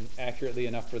station accurately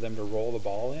enough for them to roll the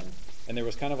ball in. And there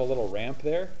was kind of a little ramp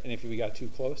there, and if we got too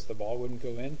close, the ball wouldn't go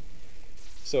in.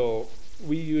 So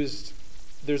we used,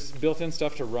 there's built-in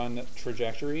stuff to run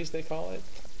trajectories, they call it.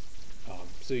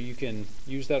 So you can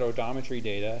use that odometry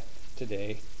data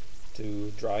today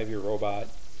to drive your robot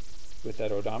with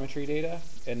that odometry data,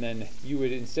 and then you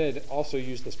would instead also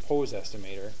use this pose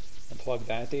estimator and plug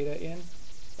that data in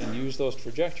and use those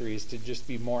trajectories to just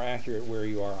be more accurate where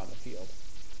you are on the field.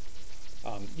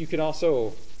 You could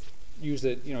also use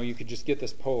it, you know, you could just get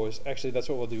this pose. Actually, that's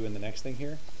what we'll do in the next thing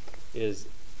here, is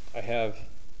I have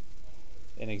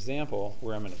an example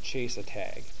where I'm going to chase a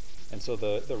tag. And so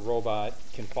the robot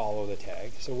can follow the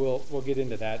tag. So we'll get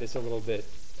into that. It's a little bit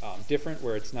different,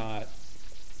 where it's not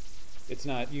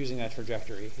using that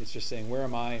trajectory. It's just saying, where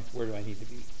am I? Where do I need to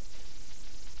be?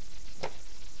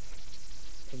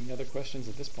 Any other questions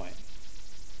at this point?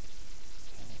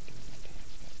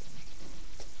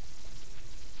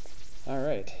 All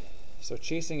right, so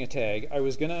chasing a tag. I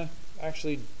was gonna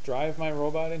actually drive my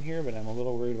robot in here, but I'm a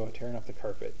little worried about tearing up the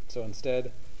carpet. So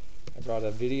instead, I brought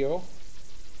a video.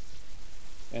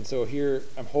 And so here,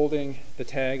 I'm holding the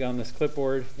tag on this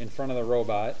clipboard in front of the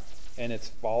robot, and it's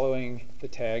following the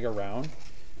tag around.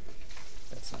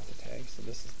 That's not the tag, so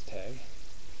this is the tag.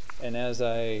 And as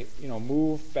I,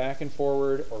 move back and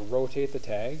forward or rotate the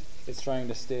tag, it's trying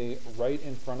to stay right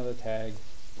in front of the tag,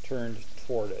 turned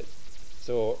toward it.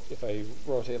 So if I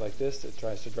rotate like this, it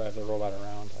tries to drive the robot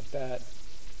around like that.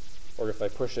 Or if I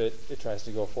push it, it tries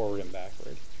to go forward and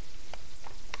backward.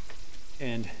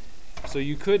 And so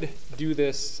you could do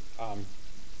this, kind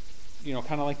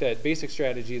of like that basic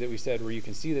strategy that we said, where you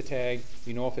can see the tag,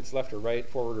 you know if it's left or right,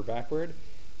 forward or backward.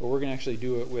 But we're going to actually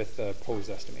do it with pose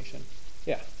estimation.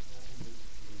 Yeah.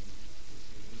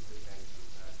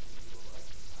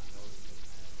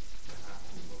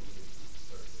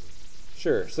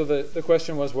 Sure. So the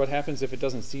question was, what happens if it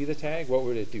doesn't see the tag? What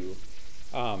would it do?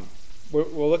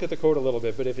 We'll look at the code a little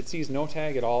bit, but if it sees no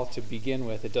tag at all to begin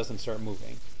with, it doesn't start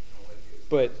moving.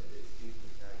 But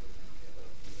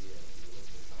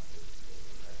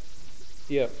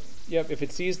yep. If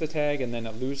it sees the tag and then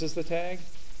it loses the tag,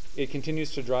 it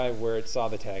continues to drive where it saw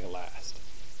the tag last.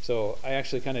 So I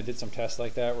actually kind of did some tests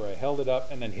like that, where I held it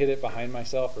up and then hit it behind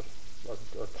myself,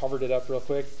 or covered it up real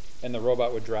quick, and the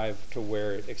robot would drive to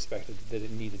where it expected that it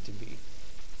needed to be.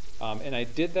 And I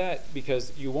did that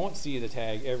because you won't see the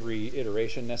tag every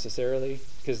iteration necessarily,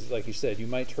 because like you said, you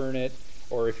might turn it,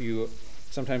 or if you,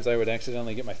 sometimes I would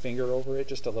accidentally get my finger over it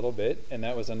just a little bit, and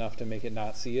that was enough to make it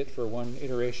not see it for one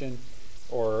iteration.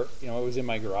 Or, you know, it was in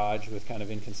my garage with kind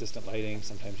of inconsistent lighting.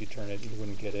 Sometimes you turn it and you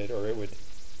wouldn't get it, or it would,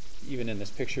 even in this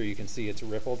picture you can see it's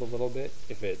rippled a little bit.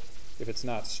 If it's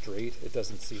not straight, it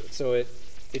doesn't see it. So it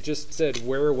just said,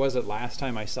 where was it last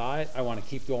time I saw it? I want to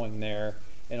keep going there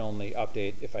and only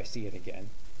update if I see it again.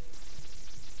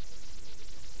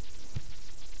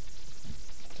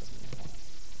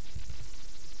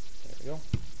 There we go.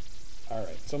 All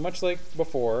right, so much like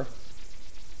before,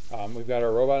 we've got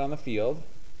our robot on the field.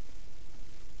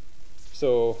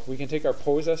 So we can take our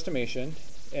pose estimation,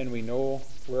 and we know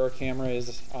where our camera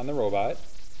is on the robot.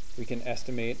 We can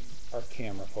estimate our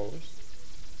camera pose.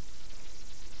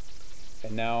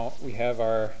 And now we have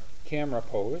our camera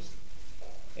pose,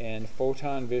 and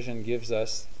Photon Vision gives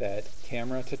us that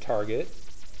camera to target.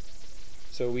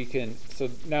 So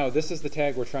now this is the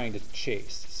tag we're trying to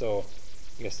chase. So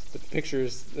I guess the picture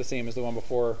is the same as the one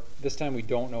before. This time we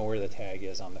don't know where the tag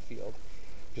is on the field,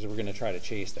 because we're going to try to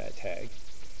chase that tag.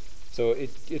 So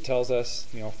it tells us,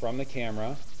 you know, from the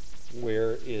camera,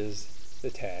 where is the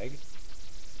tag.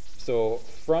 So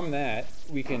from that,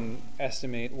 we can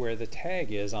estimate where the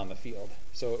tag is on the field.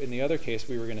 So in the other case,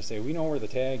 we were going to say, we know where the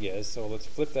tag is, so let's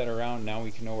flip that around. Now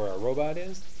we can know where our robot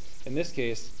is. In this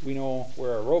case, we know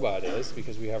where our robot is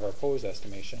because we have our pose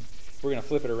estimation. We're going to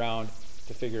flip it around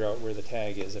to figure out where the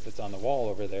tag is. If it's on the wall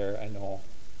over there, I know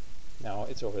now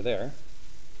it's over there.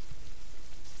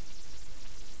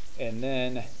 And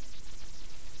then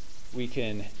we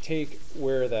can take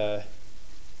where the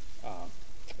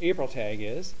AprilTag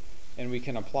is, and we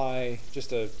can apply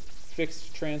just a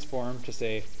fixed transform to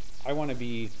say, I want to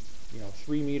be, you know,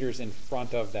 3 meters in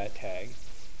front of that tag.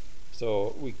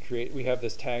 So we have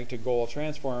this tag to goal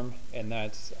transform, and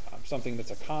that's something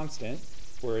that's a constant,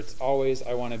 where it's always,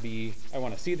 I want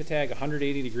to see the tag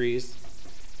 180 degrees,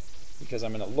 because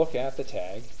I'm going to look at the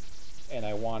tag, and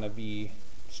I want to be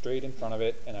straight in front of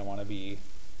it, and I want to be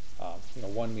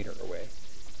 1 meter away.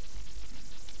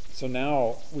 So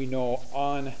now we know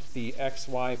on the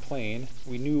XY plane,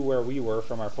 we knew where we were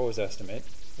from our pose estimate,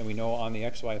 and we know on the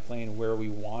XY plane where we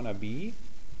want to be.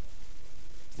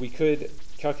 We could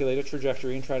calculate a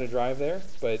trajectory and try to drive there,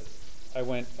 but I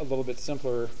went a little bit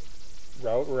simpler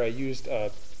route where I used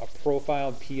a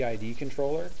profiled PID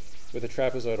controller with a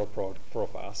trapezoidal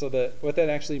profile. So what that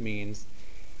actually means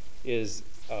is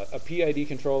a PID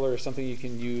controller is something you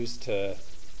can use to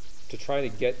try to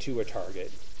get to a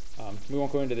target. We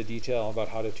won't go into the detail about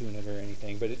how to tune it or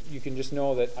anything, but you can just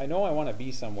know that I know I want to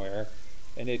be somewhere,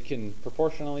 and it can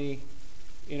proportionally,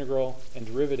 integral, and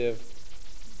derivative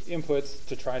inputs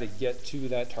to try to get to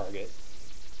that target.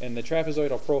 And the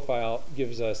trapezoidal profile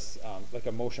gives us like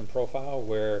a motion profile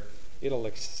where it'll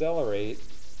accelerate,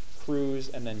 cruise,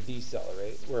 and then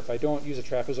decelerate. Where if I don't use a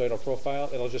trapezoidal profile,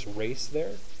 it'll just race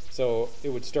there. So it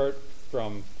would start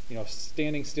from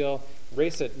standing still,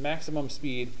 race at maximum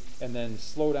speed, and then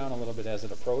slow down a little bit as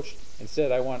it approached.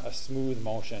 Instead, I want a smooth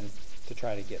motion to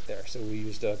try to get there. So we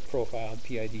used a profiled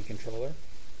PID controller.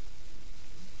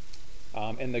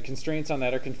 And the constraints on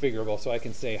that are configurable, so I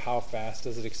can say how fast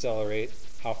does it accelerate,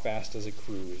 how fast does it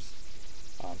cruise,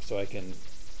 so I can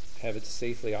have it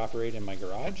safely operate in my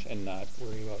garage and not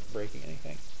worry about breaking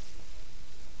anything.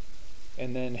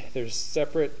 And then there's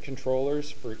separate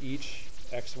controllers for each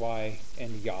X, Y,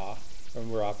 and yaw,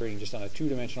 and we're operating just on a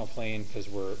two-dimensional plane because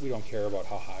we don't care about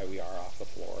how high we are off the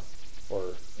floor,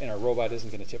 and our robot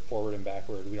isn't going to tip forward and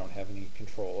backward. We don't have any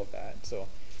control of that. So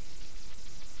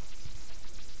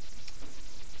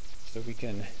we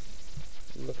can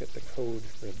look at the code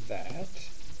for that.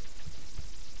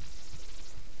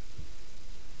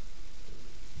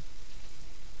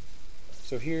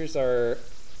 So here's our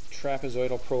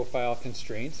trapezoidal profile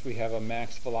constraints. We have a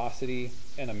max velocity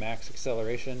and a max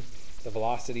acceleration. The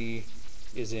velocity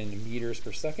is in meters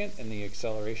per second, and the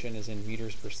acceleration is in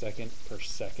meters per second per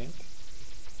second.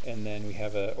 And then we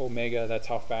have a omega, that's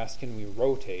how fast can we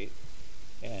rotate,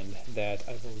 and that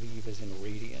I believe is in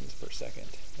radians per second,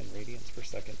 and radians per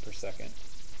second per second.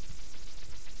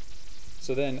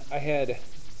 So then I had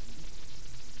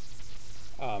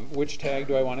which tag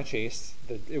do I want to chase?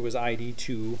 It was ID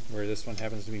 2, where this one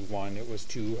happens to be 1. It was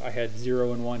 2. I had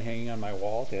 0 and 1 hanging on my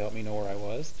wall to help me know where I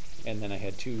was, and then I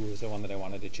had 2 was the one that I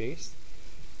wanted to chase.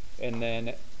 And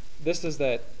then this is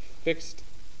that fixed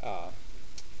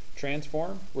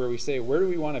transform where we say where do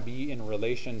we want to be in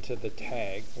relation to the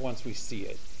tag once we see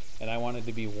it. And I wanted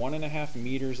to be 1.5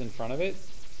 meters in front of it,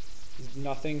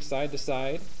 nothing side to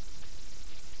side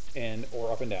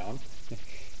or up and down,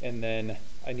 and then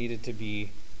I need it to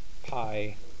be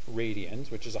pi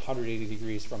radians, which is 180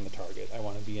 degrees from the target. I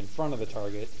want to be in front of the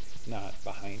target, not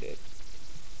behind it.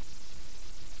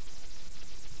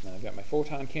 And then I've got my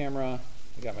photon camera,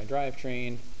 I've got my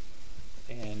drivetrain,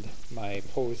 and my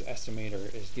pose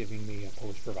estimator is giving me a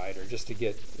pose provider just to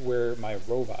get where my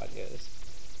robot is.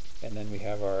 And then we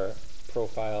have our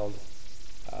profiled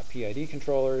PID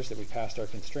controllers that we passed our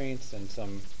constraints and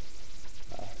some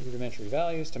rudimentary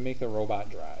values to make the robot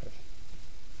drive.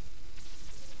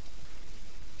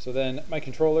 So then my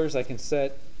controllers, I can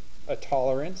set a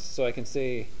tolerance, so I can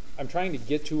say I'm trying to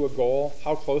get to a goal.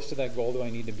 How close to that goal do I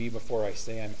need to be before I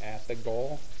say I'm at the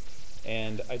goal?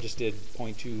 And I just did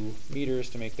 0.2 meters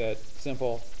to make that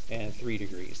simple, and 3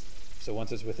 degrees. So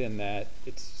once it's within that,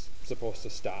 it's supposed to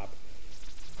stop.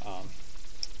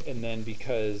 And then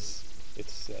because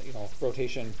it's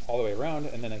rotation all the way around,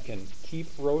 and then I can keep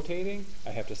rotating,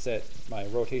 I have to set my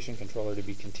rotation controller to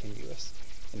be continuous.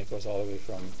 And it goes all the way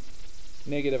from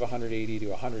negative 180 to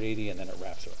 180, and then it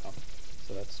wraps around.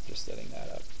 So that's just setting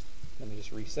that up. Let me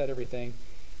just reset everything.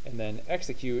 And then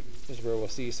execute is where we'll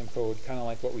see some code kind of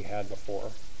like what we had before.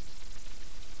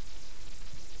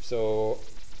 So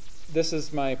this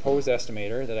is my pose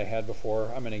estimator that I had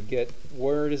before. I'm going to get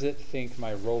where does it think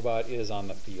my robot is on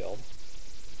the field.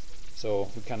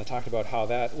 So we kind of talked about how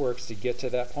that works to get to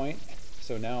that point.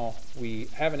 So now we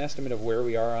have an estimate of where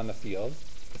we are on the field,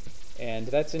 and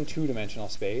that's in 2-dimensional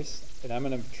space. And I'm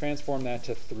going to transform that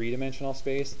to 3-dimensional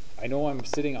space. I know I'm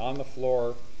sitting on the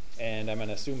floor, and I'm going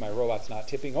to assume my robot's not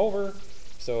tipping over,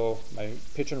 so my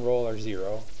pitch and roll are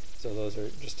 0. So those are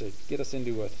just to get us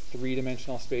into a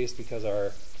 3-dimensional space because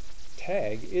our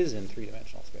tag is in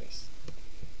 3-dimensional space.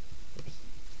 Oops.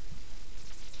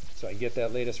 So I get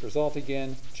that latest result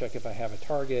again, check if I have a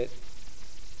target.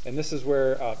 And this is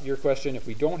where your question, if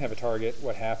we don't have a target,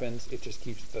 what happens? It just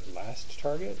keeps the last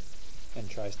target and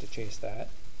tries to chase that.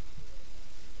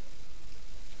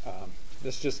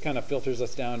 This just kind of filters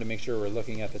us down to make sure we're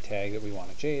looking at the tag that we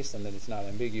want to chase and that it's not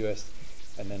ambiguous.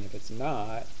 And then if it's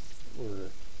not,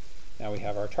 now we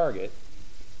have our target.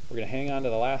 We're going to hang on to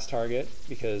the last target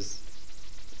because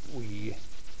we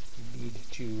need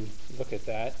to look at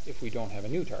that if we don't have a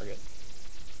new target.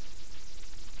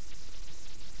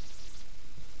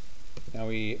 Now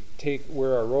we take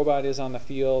where our robot is on the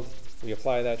field, we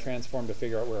apply that transform to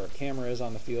figure out where our camera is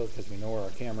on the field because we know where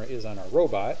our camera is on our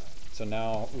robot. So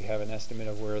now we have an estimate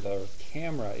of where the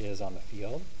camera is on the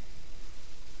field.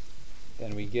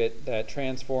 Then we get that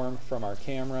transform from our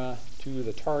camera to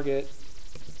the target,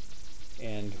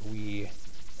 and we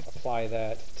apply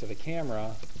that to the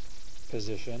camera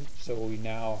position. So we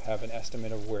now have an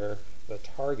estimate of where the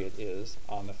target is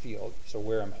on the field. So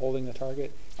where I'm holding the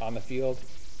target on the field,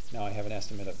 now I have an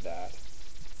estimate of that.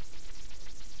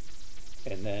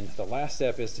 And then the last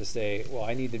step is to say, well,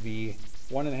 I need to be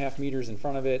 1.5 meters in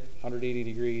front of it, 180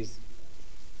 degrees,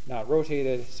 not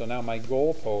rotated. So now my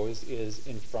goal pose is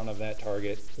in front of that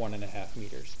target, 1.5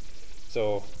 meters.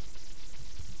 So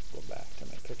go back to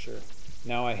my picture.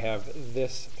 Now I have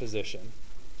this position,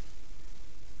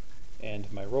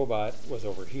 and my robot was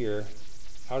over here.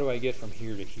 How do I get from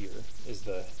here to here is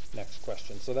the next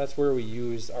question. So that's where we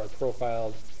use our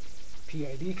profiled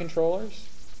PID controllers.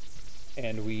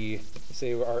 And we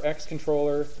say our X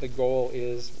controller, the goal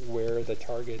is where the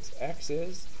target's X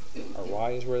is, our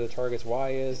Y is where the target's Y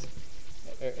is,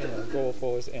 and our goal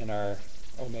pose, and our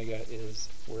omega is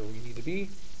where we need to be.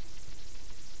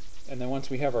 And then once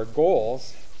we have our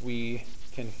goals, we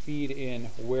can feed in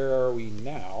where are we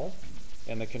now,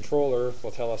 and the controller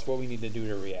will tell us what we need to do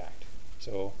to react.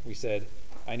 So we said,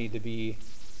 I need to be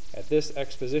at this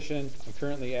X position, I'm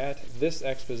currently at this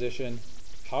X position,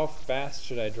 how fast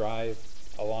should I drive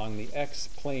along the X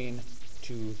plane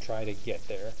to try to get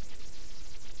there?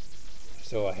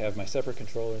 So I have my separate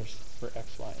controllers for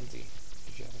X, Y, and Z.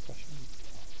 Did you have a question?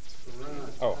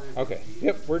 Oh, okay.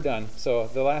 Yep, we're done. So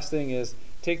the last thing is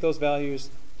take those values,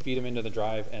 feed them into the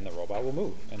drive, and the robot will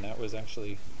move. And that was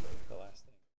actually the last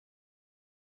thing.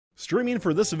 Streaming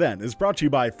for this event is brought to you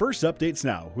by First Updates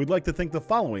Now, who'd like to thank the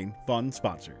following fun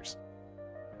sponsors.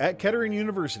 At Kettering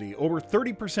University, over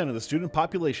 30% of the student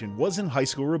population was in high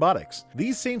school robotics.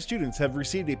 These same students have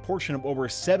received a portion of over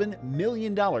 $7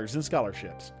 million in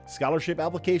scholarships. Scholarship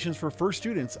applications for FIRST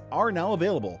students are now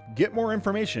available. Get more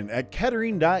information at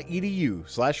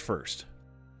kettering.edu/first.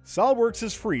 SOLIDWORKS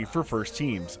is free for FIRST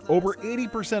teams. Over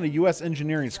 80% of U.S.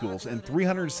 engineering schools and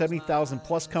 370,000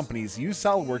 plus companies use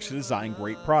SOLIDWORKS to design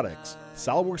great products.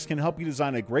 SOLIDWORKS can help you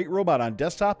design a great robot on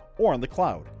desktop or on the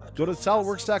cloud. Go to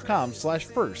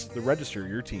solidworks.com/first to register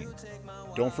your team.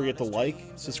 Don't forget to like,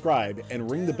 subscribe,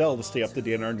 and ring the bell to stay up to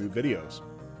date on our new videos.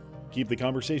 Keep the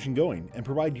conversation going and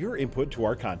provide your input to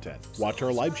our content. Watch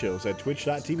our live shows at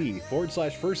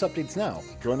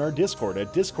twitch.tv/firstupdatesnow. Join our Discord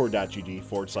at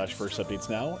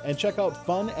discord.gg/firstupdatesnow and check out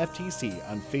Fun FTC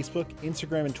on Facebook,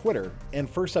 Instagram, and Twitter, and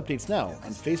First Updates Now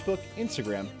on Facebook,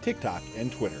 Instagram, TikTok,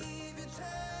 and Twitter.